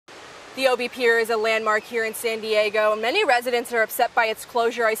The OB Pier is a landmark here in San Diego, and many residents are upset by its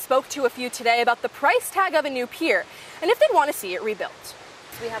closure. I spoke to a few today about the price tag of a new pier and if they'd want to see it rebuilt.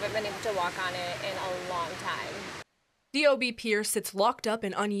 We haven't been able to walk on it in a long time. The OB Pier sits locked up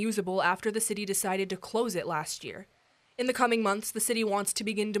and unusable after the city decided to close it last year. In the coming months, the city wants to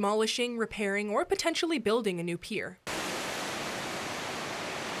begin demolishing, repairing, or potentially building a new pier.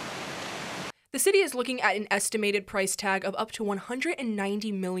 The city is looking at an estimated price tag of up to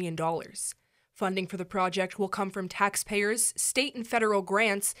 $190 million. Funding for the project will come from taxpayers, state and federal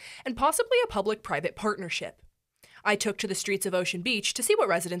grants, and possibly a public-private partnership. I took to the streets of Ocean Beach to see what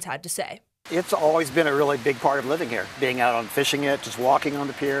residents had to say. It's always been a really big part of living here, being out on fishing it, just walking on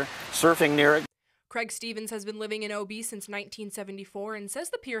the pier, surfing near it. Craig Stevens has been living in OB since 1974 and says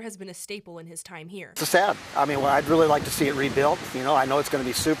the pier has been a staple in his time here. It's sad. I mean, I'd really like to see it rebuilt. You know, I know it's going to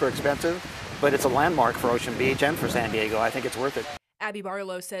be super expensive, but it's a landmark for Ocean Beach and for San Diego. I think it's worth it. Abby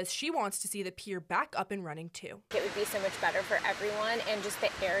Barlow says she wants to see the pier back up and running too. It would be so much better for everyone and just the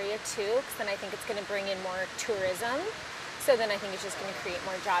area too, because then I think it's going to bring in more tourism. So then I think it's just going to create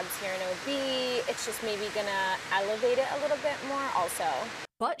more jobs here in OB. It's just maybe going to elevate it a little bit more also.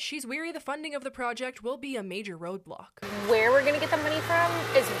 But she's weary the funding of the project will be a major roadblock. Where we're going to get the money from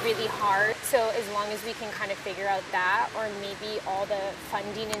is really hard. So as long as we can kind of figure out that, or maybe all the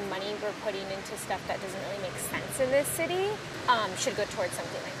funding and money we're putting into stuff that doesn't really make sense in this city should go towards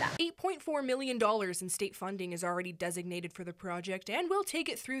something like that. $8.4 million in state funding is already designated for the project and will take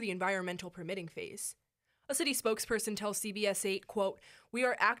it through the environmental permitting phase. A city spokesperson tells CBS 8, quote, "We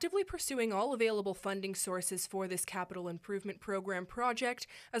are actively pursuing all available funding sources for this capital improvement program project,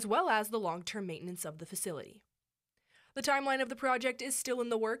 as well as the long-term maintenance of the facility." The timeline of the project is still in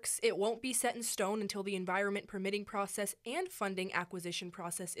the works. It won't be set in stone until the environment permitting process and funding acquisition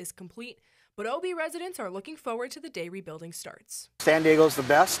process is complete, but OB residents are looking forward to the day rebuilding starts. San Diego's the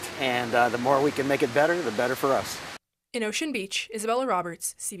best, and the more we can make it better, the better for us. In Ocean Beach, Isabella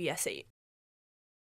Roberts, CBS 8.